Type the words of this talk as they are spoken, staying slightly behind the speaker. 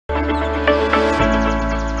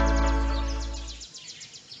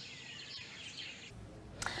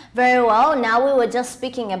Very well. Now we were just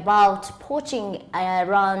speaking about poaching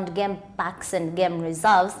around game parks and game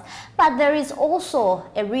reserves, but there is also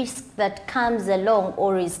a risk that comes along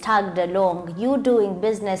or is tagged along you doing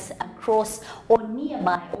business across or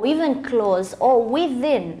nearby or even close or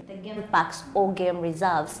within the game parks or game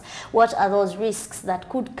reserves. What are those risks that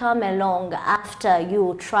could come along after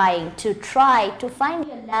you try to find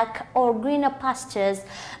your luck or greener pastures,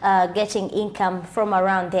 getting income from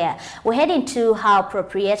around there? We're heading to how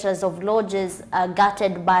proprietors of lodges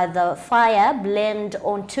gutted by the fire blamed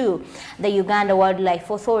onto the Uganda Wildlife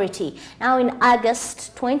Authority. Now in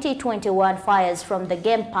August 2021, fires from the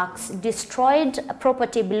game parks destroyed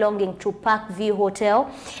property belonging to Park View Hotel,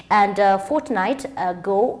 and a fortnight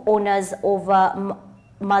ago owners of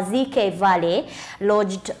Mazike Valley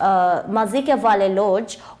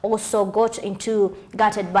Lodge also got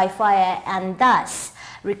gutted by fire and thus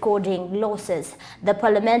recording losses. The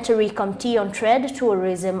Parliamentary Committee on Trade,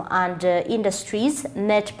 Tourism and Industries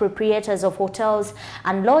met proprietors of hotels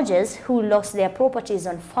and lodges who lost their properties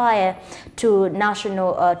on fire to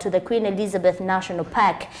the Queen Elizabeth National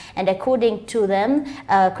Park. And according to them,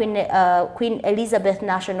 Queen Elizabeth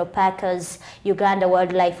National Park's Uganda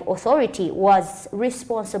Wildlife Authority was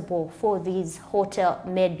responsible for these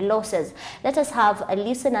hotel-made losses. Let us have a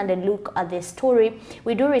listen and a look at this story.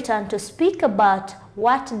 We do return to speak about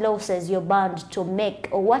what losses you're bound to make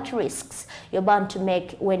or what risks you're bound to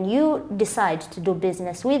make when you decide to do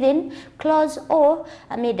business within, close or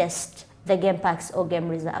amidst the game parks or game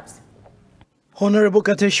reserves. Honorable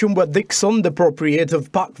Kateshumbwa Dixon, the proprietor of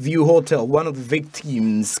Park View Hotel, one of the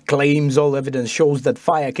victims, claims all evidence shows that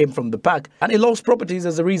fire came from the park and he lost properties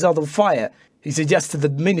as a result of fire. He suggested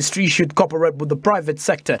that the ministry should cooperate with the private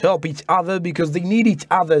sector to help each other because they need each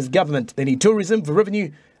other as government. They need tourism for revenue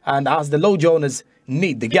and as the lodge owners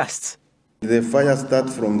need the guests. The fire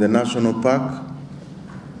started from the national park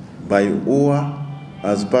by UWA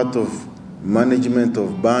as part of management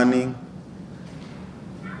of burning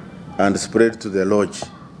and spread to the lodge.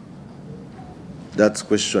 That's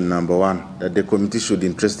question number one, that the committee should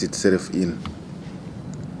interest itself in.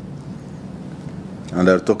 And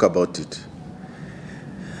I'll talk about it.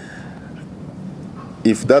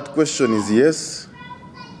 If that question is yes,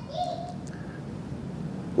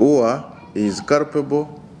 UWA is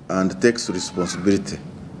culpable and takes responsibility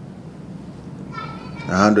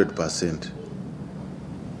 100%.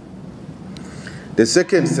 The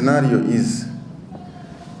second scenario is,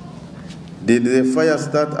 did the fire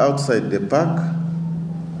start outside the park,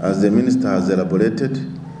 as the minister has elaborated,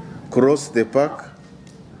 cross the park,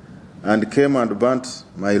 and came and burnt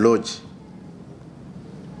my lodge?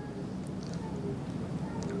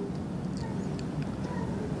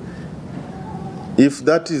 If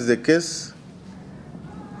that is the case,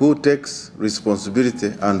 who takes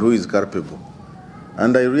responsibility and who is culpable?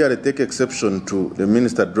 And I really take exception to the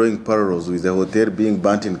minister drawing parallels with the hotel being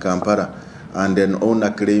burnt in Kampala and an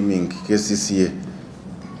owner claiming KCCA.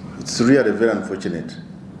 It's really very unfortunate.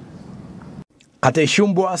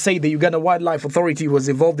 Kateshumbwa said the Uganda Wildlife Authority was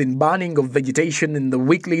involved in burning of vegetation in the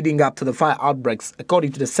week leading up to the fire outbreaks,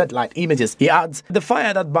 according to the satellite images. He adds the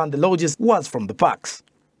fire that burned the lodges was from the parks.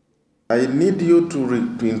 I need you to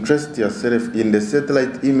interest yourself in the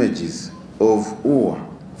satellite images of UWA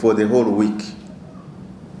for the whole week,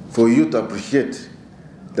 for you to appreciate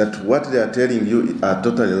that what they are telling you are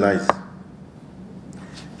totally lies.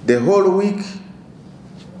 The whole week,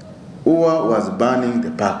 UWA was burning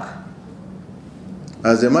the park.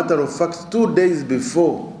 As a matter of fact, 2 days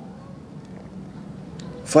before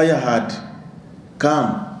fire had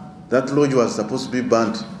come, that lodge was supposed to be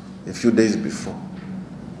burnt a few days before.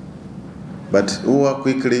 But UWA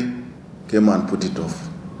quickly came and put it off.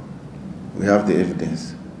 We have the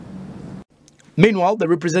evidence. Meanwhile, the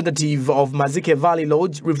representative of Mazike Valley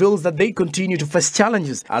Lodge reveals that they continue to face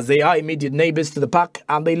challenges as they are immediate neighbors to the park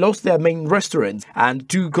and they lost their main restaurant and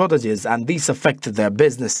 2 cottages, and this affected their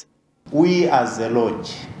business. We as the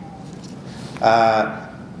lodge,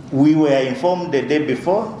 we were informed the day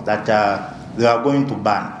before that they are going to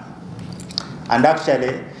burn. And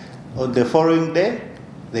actually, on the following day,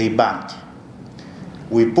 they burned.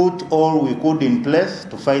 We put all we could in place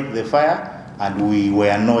to fight the fire, and we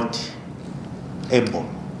were not able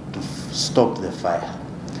to stop the fire.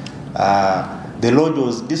 The lodge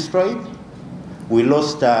was destroyed. We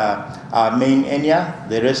lost our main area,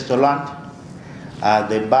 the restaurant,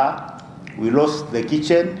 the bar. We lost the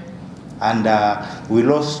kitchen, and we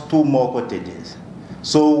lost 2 more cottages.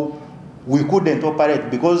 So we couldn't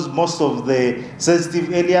operate because most of the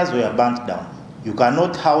sensitive areas were burnt down. You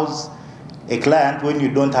cannot house a client when you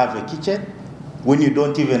don't have a kitchen, when you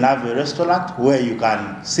don't even have a restaurant where you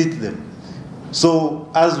can sit them. So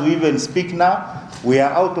as we even speak now, we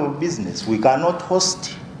are out of business. We cannot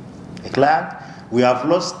host a client. We have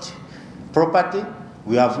lost property.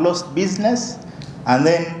 We have lost business. And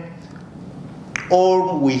then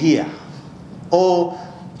all we hear, all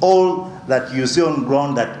that you see on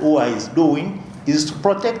ground that UWA is doing is to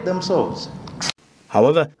protect themselves.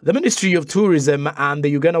 However, the Ministry of Tourism and the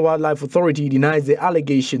Uganda Wildlife Authority denies the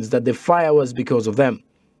allegations that the fire was because of them.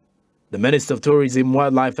 The Minister of Tourism,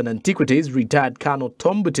 Wildlife and Antiquities, retired Colonel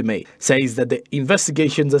Tom Butime, says that the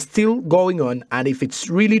investigations are still going on, and if it's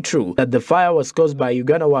really true that the fire was caused by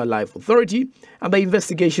Uganda Wildlife Authority and the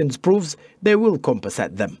investigations proves, they will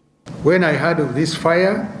compensate them. When I heard of this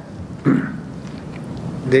fire,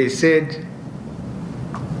 they said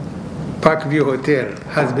Parkview Hotel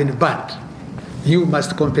has been burnt. You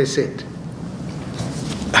must compensate.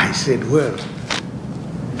 I said, well,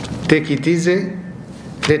 take it easy,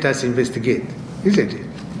 let us investigate, isn't it?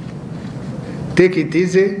 Take it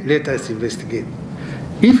easy, let us investigate.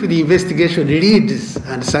 If the investigation leads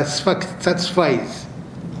and satisfies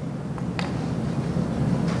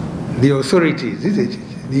the authorities, isn't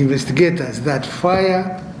it, the investigators, that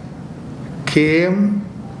fire came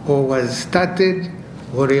or was started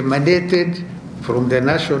or emanated from the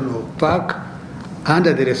national park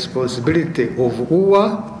under the responsibility of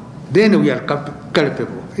UWA, then we are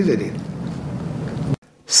culpable, isn't it?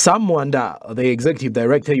 Sam Mwanda, the Executive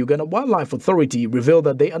Director, Uganda Wildlife Authority, revealed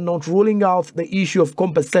that they are not ruling out the issue of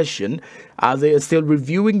compensation as they are still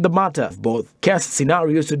reviewing the matter of both case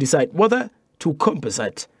scenarios to decide whether to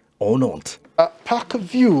compensate or not.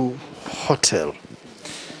 Parkview Hotel.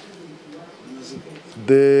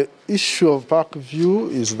 The issue of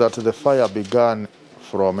Parkview is that the fire began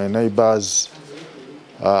from a neighbor's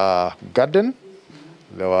garden.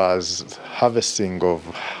 There was harvesting of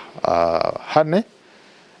honey,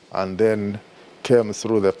 and then came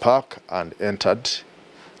through the park and entered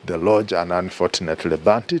the lodge and unfortunately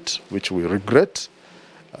burnt it, which we regret.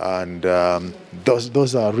 And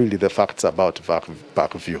those are really the facts about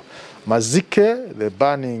Parkview. Mazike, the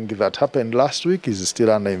burning that happened last week, is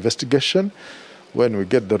still under investigation. When we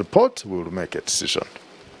get the report, we will make a decision.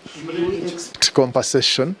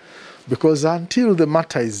 Compensation, because until the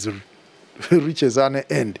matter reaches an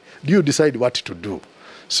end, you decide what to do.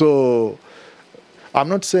 So I'm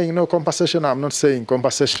not saying no compensation, I'm not saying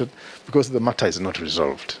compensation, because the matter is not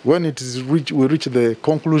resolved. When it is we reach the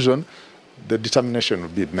conclusion, the determination will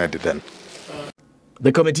be made then.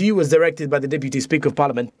 The committee was directed by the Deputy Speaker of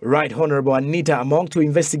Parliament, Right Honourable Anita Among, to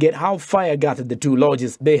investigate how fire got at the two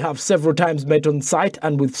lodges. They have several times met on site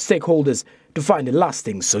and with stakeholders to find a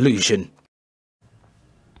lasting solution.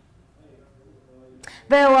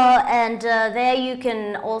 Very well, and there you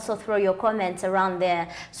can also throw your comments around there.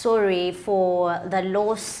 Sorry for the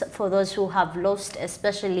loss, for those who have lost,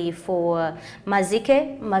 especially for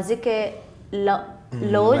Mazike Lodge.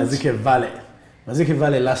 Mazike Valley. Mazike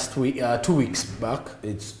Valley last week, 2 weeks back,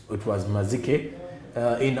 it was Mazike.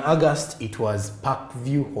 In August, it was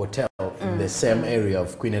Parkview Hotel in the same area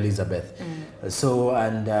of Queen Elizabeth. So,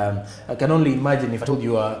 and I can only imagine if I told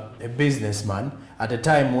you are a businessman, at a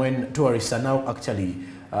time when tourists are now actually,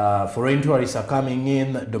 foreign tourists are coming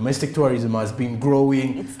in, domestic tourism has been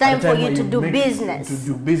growing. It's time for you to do business.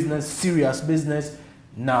 To do business, serious business.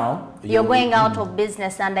 Now you're going out of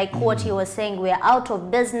business, and I quote he was saying we are out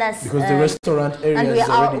of business because the restaurant area and we is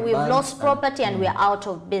are already we've banned, lost property and we are out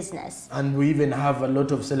of business. And we even have a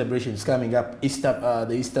lot of celebrations coming up. Easter,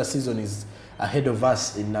 the Easter season is ahead of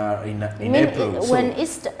us in April. When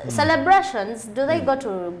Easter celebrations, do they go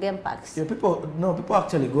to game parks? Yeah, people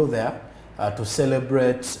actually go there to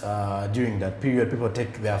celebrate during that period. People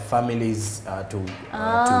take their families to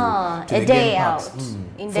the game parks.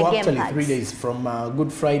 In the game parks. 3 days, from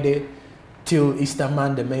Good Friday till Easter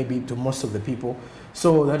Monday, maybe, to most of the people.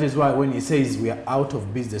 So that is why when he says we are out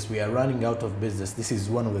of business, we are running out of business, this is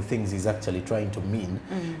one of the things he's actually trying to mean.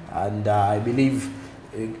 And I believe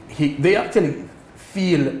they actually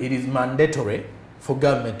feel it is mandatory for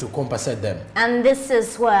government to compensate them. And this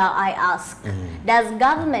is where I ask, does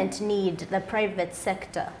government need the private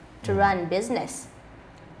sector to run business?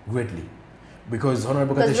 Greatly. Because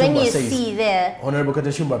Honorable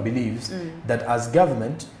Kateshumba believes that as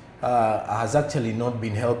government has actually not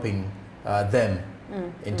been helping them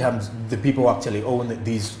in terms the people who actually own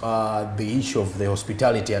these the issue of the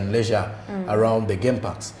hospitality and leisure around the game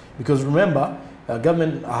parks. Because remember,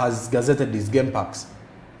 government has gazetted these game parks.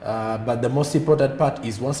 But the most important part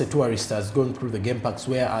is once a tourist has gone through the game parks,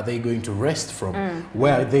 where are they going to rest from?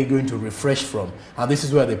 Where are they going to refresh from? And this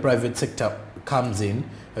is where the private sector comes in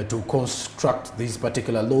to construct these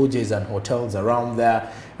particular lodges and hotels around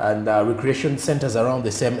there and recreation centers around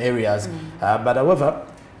the same areas. But however,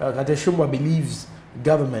 Kateshumba believes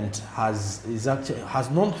government has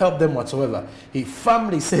not helped them whatsoever. He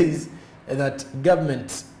firmly says that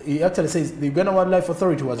government, he actually says the Uganda Wildlife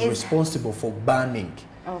Authority was responsible for banning.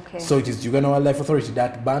 Okay. So it is Uganda Wildlife Authority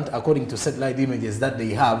that banned, according to satellite images that they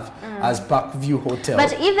have as Parkview Hotel.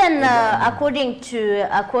 But even according to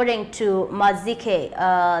Mazike,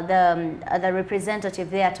 the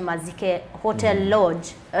representative there at Mazike Hotel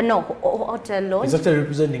Lodge, Hotel Lodge. He's actually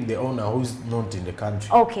representing the owner who's not in the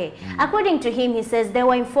country. Okay. According to him, he says they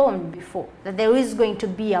were informed before that there is going to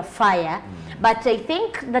be a fire, but I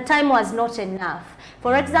think the time was not enough.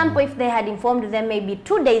 For example, if they had informed them maybe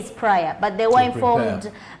 2 days prior, but they were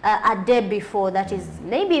informed a day before, that is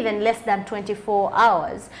maybe even less than 24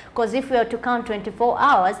 hours. Because if we are to count 24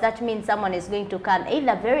 hours, that means someone is going to come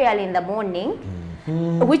either very early in the morning,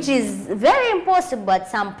 which is very impossible at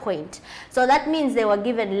some point. So that means they were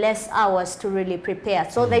given less hours to really prepare.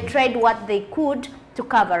 So they tried what they could to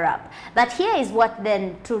cover up. But here is what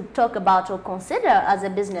then to talk about or consider as a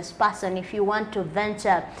business person if you want to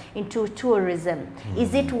venture into tourism.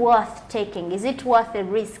 Is it worth taking? Is it worth the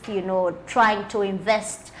risk, you know, trying to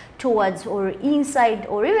invest towards or inside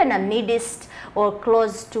or even amidst or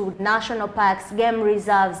close to national parks, game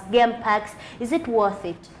reserves, game parks? Is it worth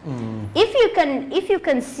it? If you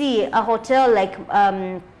can see a hotel like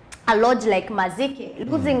a lodge like Mazike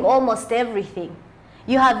losing almost everything,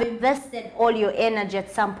 you have invested all your energy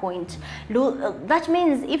at some point. That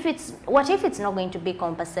means what if it's not going to be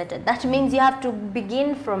compensated? That means you have to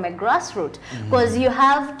begin from a grassroots, because you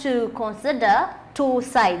have to consider two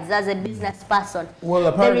sides as a business person. Well,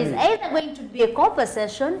 apparently there is either going to be a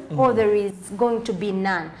compensation or there is going to be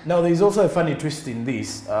none. Now, there is also a funny twist in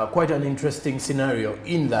this, quite an interesting scenario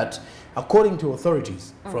in that, according to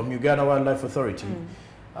authorities from Uganda Wildlife Authority,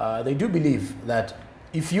 they do believe that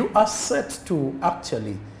if you are set to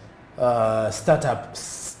actually start up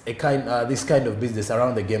this kind of business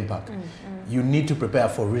around the game park, you need to prepare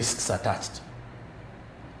for risks attached.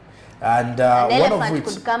 And one of which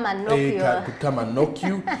could come and knock you. Could come and knock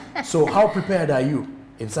you. So how prepared are you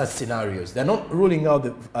in such scenarios? They're not ruling out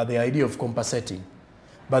the idea of compensating,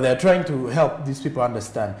 but they're trying to help these people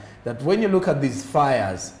understand that when you look at these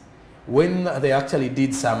fires, when they actually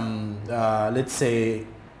did some, let's say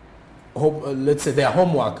their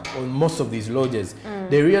homework on most of these lodges,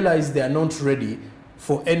 they realize they are not ready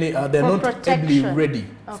for any, they're not ably ready.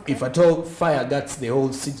 If at all fire gets the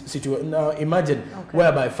whole situation. Now imagine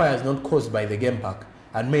whereby fire is not caused by the game park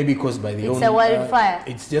and maybe caused by the It's a wildfire.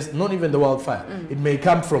 It's just not even the wildfire. It may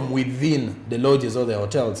come from within the lodges or the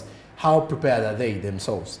hotels. How prepared are they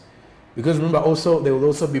themselves? Because remember also, they will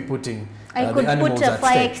also be putting I could put a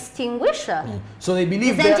fire extinguisher. So they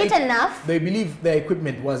believe isn't it enough? They believe their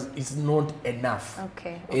equipment is not enough.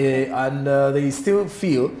 Okay. And they still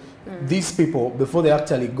feel these people, before they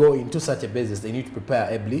actually go into such a business, they need to prepare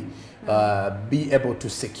ably, be able to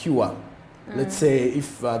secure. Let's say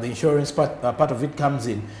if the insurance part of it comes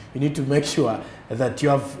in, you need to make sure that you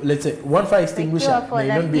have, let's say, one fire extinguisher may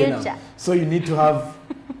not be enough. So you need to have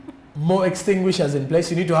more extinguishers in place.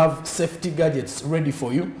 You need to have safety gadgets ready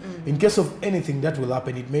for you in case of anything that will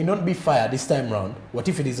happen. It may not be fire this time round. What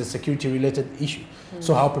if it is a security related issue?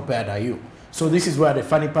 So how prepared are you? So this is where the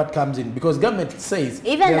funny part comes in, because government says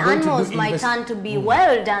even animals might turn to be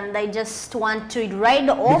wild and they just want to ride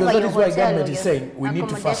over your hotel. Government is saying we need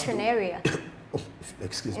to first area.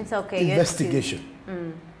 Excuse me. It's okay. Investigation.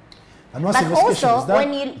 But also,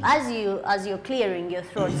 when you, as you're clearing your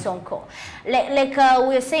throat, Sonko, like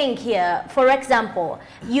we're saying here, for example,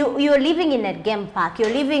 you're living in a game park, you're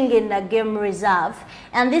living in a game reserve,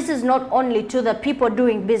 and this is not only to the people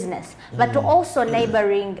doing business, but to also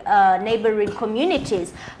neighboring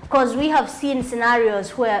communities, because we have seen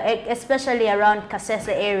scenarios where, especially around Kasese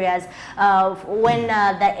areas, when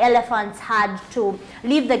the elephants had to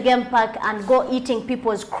leave the game park and go eating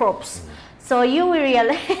people's crops. So you will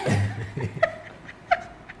realize.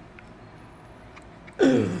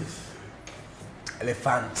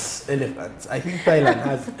 Elephants. I think Thailand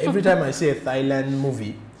has, every time I see a Thailand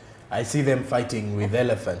movie, I see them fighting with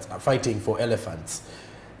elephants, fighting for elephants.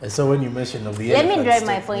 So when you mention of the let me drive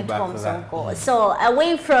my point home, Sonko. So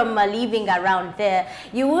away from living around there,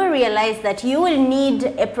 you will realize that you will need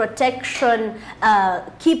a protection,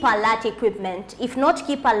 keep alert equipment. If not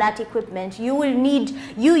keep alert equipment, you will need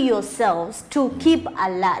you yourselves to keep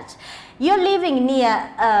alert. You're living near,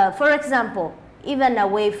 for example, even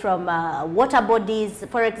away from water bodies.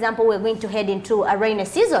 For example, we're going to head into a rainy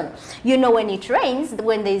season. You know, when it rains,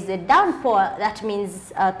 when there's a downpour, that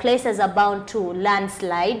means places are bound to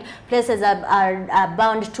landslide, places are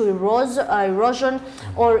bound to erosion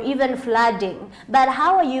or even flooding. But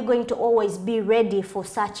how are you going to always be ready for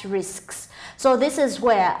such risks? So this is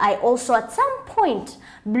where I also at some point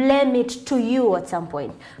blame it to you at some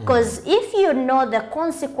point, because if you know the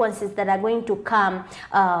consequences that are going to come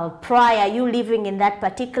prior you living in that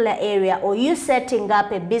particular area or you setting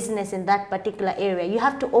up a business in that particular area, you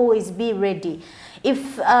have to always be ready.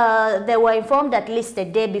 If they were informed at least a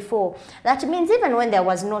day before, that means even when there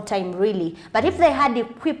was no time really, but if they had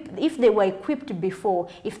were equipped before,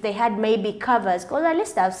 if they had maybe covers, because at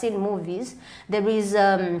least I've seen movies, there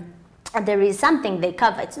is something they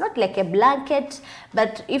cover. It's not like a blanket,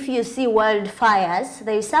 but if you see wildfires,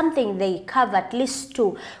 there is something they cover at least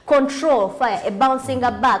to control fire, bouncing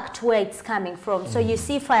back to where it's coming from. So you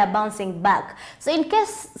see fire bouncing back. So in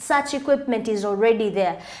case such equipment is already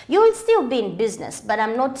there, you will still be in business. But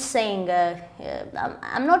I'm not saying,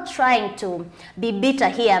 I'm not trying to be bitter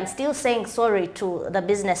here. I'm still saying sorry to the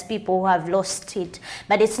business people who have lost it.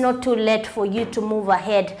 But it's not too late for you to move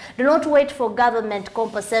ahead. Do not wait for government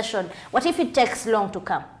compensation. What if it takes long to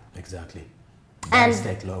come? Exactly. And Does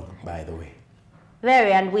take long, by the way.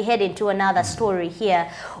 Very, and we head into another story here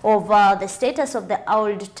of the status of the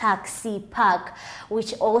old taxi park,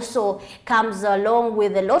 which also comes along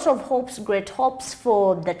with a lot of hopes, great hopes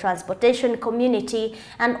for the transportation community,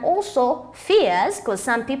 and also fears, because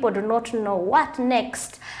some people do not know what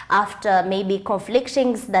next after maybe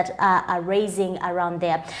conflictings that are raising around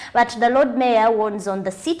there. But the Lord Mayor warns on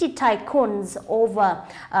the city tycoons over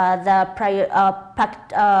the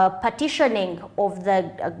partitioning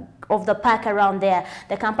of the park around there.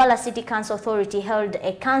 The Kampala City Council Authority held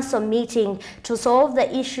a council meeting to solve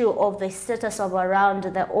the issue of the status of around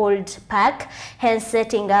the old park, hence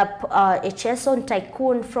setting up a chase on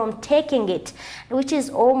tycoon from taking it, which is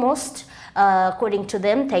almost, according to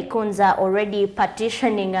them, tycoons are already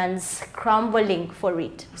partitioning and scrambling for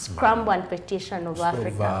it. Scramble and petition of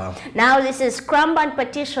Africa. Now this is scramble and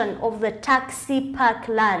petition of the taxi park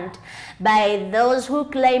land by those who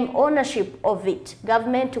claim ownership of it.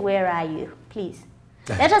 Government, where are you? Please.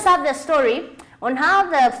 Let us have the story on how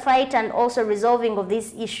the fight and also resolving of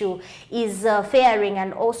this issue is faring,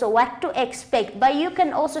 and also what to expect. But you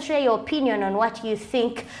can also share your opinion on what you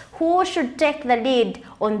think, who should take the lead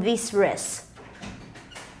on this race.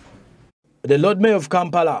 The Lord Mayor of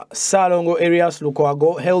Kampala, Salongo Arias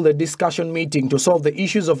Lukwago, held a discussion meeting to solve the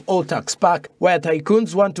issues of Old Tax Park, where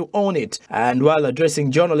tycoons want to own it. And while addressing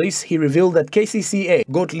journalists, he revealed that KCCA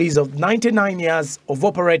got lease of 99 years of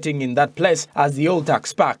operating in that place as the Old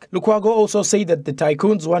Tax Park. Lukwago also said that the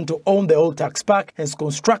tycoons want to own the Old Tax Park, hence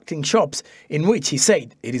constructing shops, in which he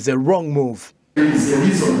said it is a wrong move. There is a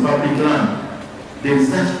lease on public land. There is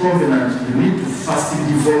that covenant. You need to first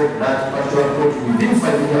develop that particular plot within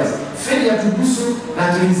 5 years. Failure to do so,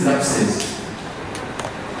 that means lapses.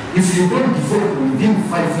 If you don't develop within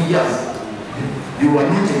 5 years, you are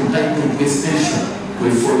not entitled to extension for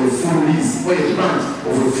a full lease, or a grant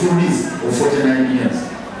of a full lease of 49 years.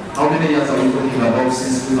 How many years are we talking about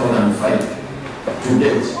since 2005 to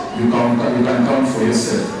date? You can count for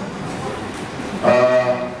yourself.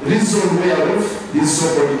 Reason whereof these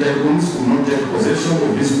so-called tycoons could not take possession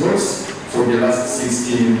of these plots for the last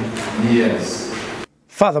 16 years.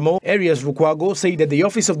 Furthermore, Arias Lukwago said that the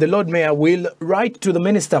office of the Lord Mayor will write to the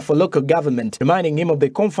Minister for Local Government, reminding him of the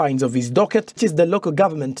confines of his docket, which is the local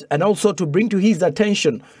government, and also to bring to his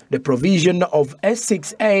attention the provision of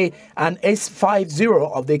S6A and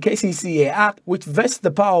S50 of the KCCA Act, which vests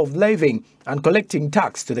the power of levying and collecting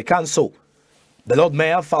tax to the council. The Lord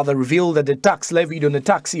Mayor further revealed that the tax levied on the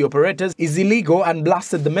taxi operators is illegal and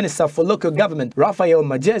blasted the Minister for Local Government, Raphael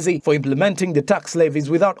Majezi, for implementing the tax levies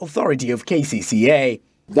without authority of KCCA.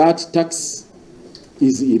 That tax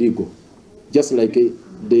is illegal, just like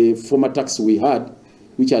the former tax we had,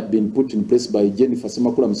 which had been put in place by Jennifer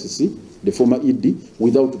Semakula Musisi, the former ED,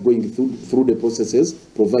 without going through the processes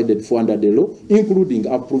provided for under the law, including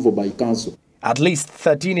approval by council. At least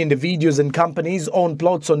 13 individuals and companies own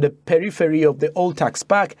plots on the periphery of the Old Tax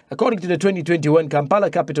Park, according to the 2021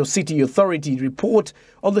 Kampala Capital City Authority report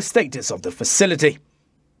on the status of the facility.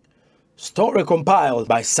 Story compiled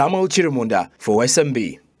by Samuel Chirimunda for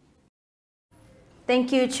SMB.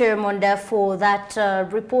 Thank you, Chirimunda, for that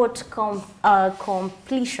report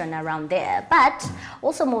completion around there. But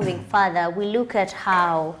also moving further, we look at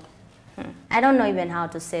how, I don't know even how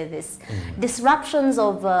to say this, disruptions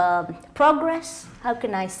of progress, how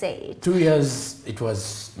can I say it? 2 years it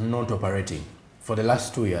was not operating. For the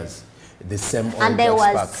last 2 years, the same oil and there gas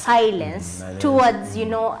was park. silence towards, you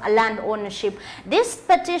know, land ownership. This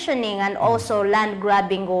petitioning and also land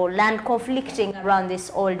grabbing or land conflicting around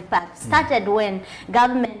this old park started when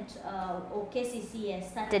government or KCCA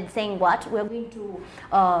started saying what? We're going to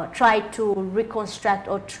try to reconstruct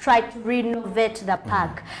or try to renovate the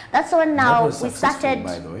park. That's when now we started.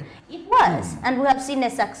 By the way. It was, and we have seen a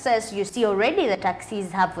success. You see already the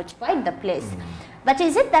taxis have occupied the place. But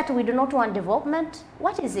is it that we do not want development?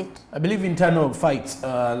 What is it? I believe internal fights,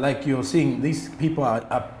 like you're seeing, these people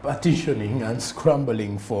are petitioning and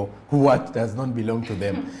scrambling for what does not belong to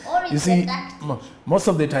them. You see, most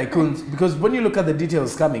of the tycoons, because when you look at the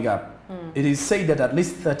details coming up, it is said that at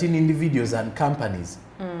least 13 individuals and companies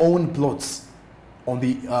own plots on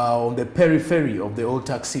the periphery of the old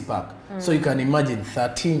taxi park. So you can imagine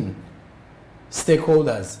 13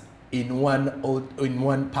 stakeholders in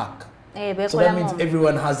one park. So that means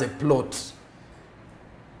everyone has a plot.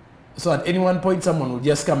 So at any one point, someone will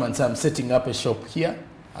just come and say, I'm setting up a shop here.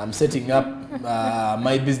 I'm setting up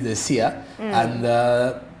my business here.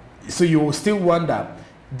 And so you will still wonder,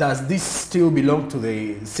 does this still belong to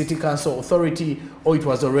the city council authority, or it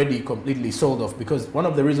was already completely sold off? Because one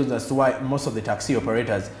of the reasons as to why most of the taxi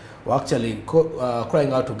operators were actually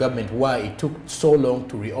crying out to government why it took so long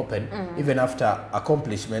to reopen, even after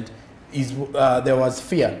accomplishment, is there was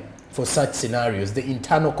fear for such scenarios, the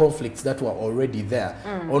internal conflicts that were already there,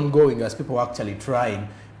 ongoing as people were actually trying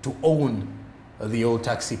to own the old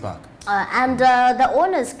taxi park. And the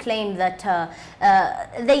owners claim that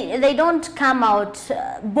they don't come out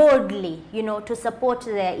boldly, you know, to support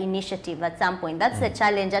their initiative at some point. That's the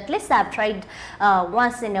challenge. At least I've tried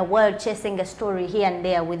once in a while chasing a story here and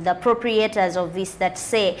there with the proprietors of this that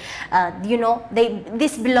say, you know,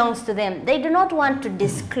 this belongs to them. They do not want to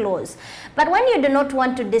disclose. But when you do not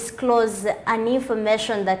want to disclose an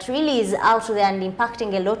information that really is out there and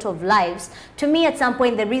impacting a lot of lives, to me at some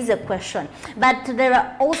point there is a question. But there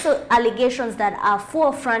are also allegations that are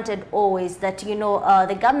forefronted always that, you know,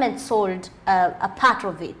 the government sold a part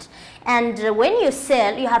of it. And when you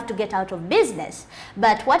sell, you have to get out of business.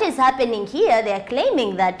 But what is happening here, they are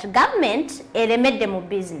claiming that government made them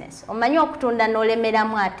business.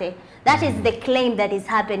 That is the claim that is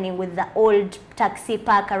happening with the old taxi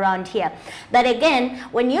park around here. But again,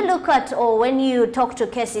 when you look at or when you talk to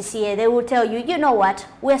KCCA, they will tell you, you know what,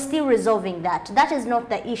 we're still resolving that. That is not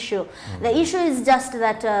the issue. The issue is just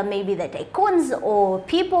that maybe the tycoons or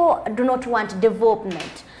people do not want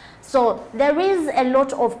development. So there is a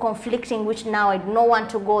lot of conflicting, which now I don't want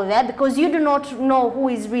to go there because you do not know who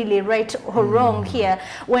is really right or wrong here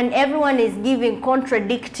when everyone is giving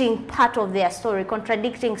contradicting part of their story,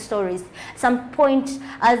 contradicting stories. Some point,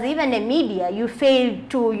 as even a media, you fail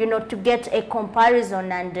to, you know, to get a comparison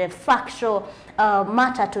and a factual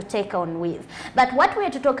matter to take on with. But what we are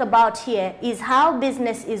to talk about here is how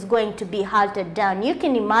business is going to be halted down. You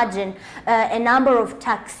can imagine a number of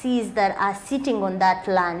taxis that are sitting on that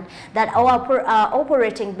land that are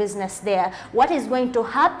operating business there. What is going to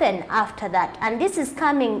happen after that? And this is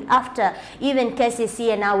coming after even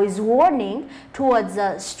KCCA now is warning towards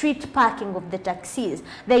street parking of the taxis.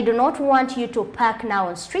 They do not want you to park now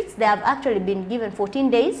on streets. They have actually been given 14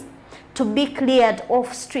 days to be cleared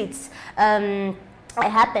off streets. I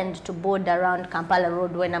happened to board around Kampala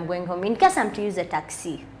Road when I'm going home in case I'm to use a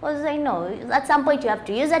taxi. Because I know at some point you have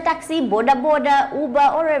to use a taxi, border,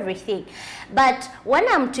 Uber, or everything. But when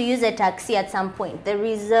I'm to use a taxi at some point, there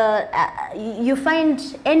is you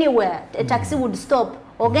find anywhere a taxi would stop.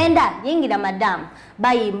 Ogenda, yingira madam,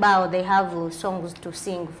 bayimbao, they have songs to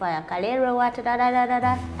sing, fire kalero, what, da da da da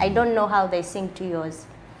da. I don't know how they sing to yours.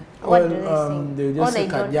 What do they sing? They just say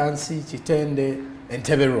Kajansi, Chitende, and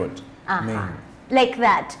Tebe Road. Like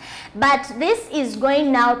that. But this is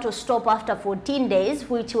going now to stop after 14 days,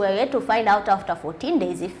 which we're yet to find out after 14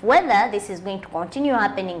 days if whether this is going to continue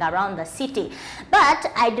happening around the city.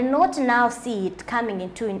 But I do not now see it coming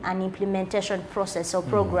into an implementation process or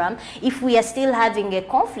program if we are still having a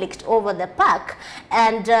conflict over the park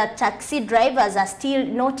and taxi drivers are still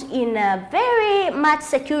not in very much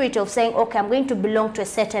security of saying, okay, I'm going to belong to a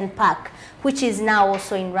certain park, which is now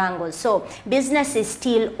also in Rango. So business is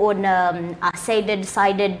still on a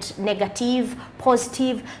sided negative,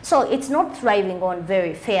 positive. So it's not thriving on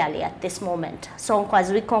very fairly at this moment. So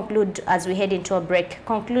as we conclude, as we head into a break,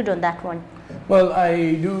 conclude on that one. Well,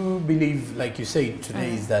 I do believe, like you said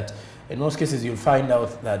today, is that in most cases you'll find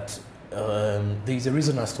out that there's a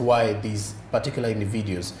reason as to why these particular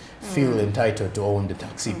individuals feel entitled to own the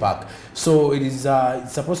taxi park. So it is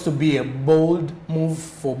it's supposed to be a bold move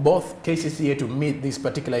for both KCCA to meet these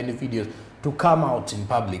particular individuals to come out in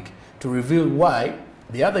public to reveal why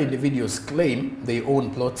The other individuals claim they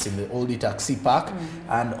own plots in the Oldie Taxi Park,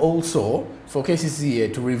 and also for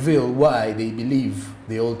KCCA to reveal why they believe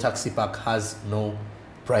the Old Taxi Park has no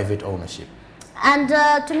private ownership. And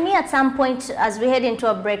to me, at some point, as we head into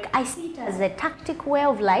a break, I see it as a tactic way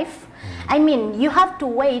of life. I mean, you have to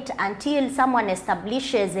wait until someone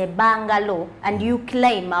establishes a bungalow and you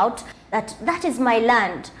claim out that that is my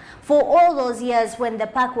land. For all those years when the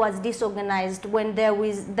park was disorganized, when there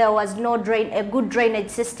was no a good drainage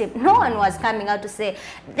system, no one was coming out to say,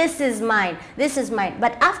 this is mine, this is mine.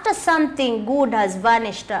 But after something good has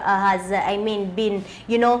vanished, been,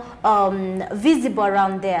 you know, visible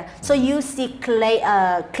around there, so you see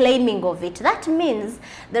claiming of it. That means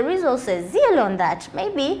there is also a zeal on that.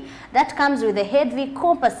 Maybe that comes with a heavy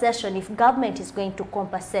compensation if government is going to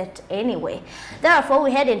compensate anyway. Therefore,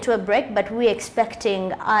 we head into a break, but we're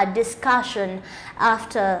expecting a discussion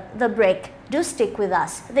after the break. Do stick with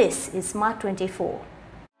us. This is Smart 24.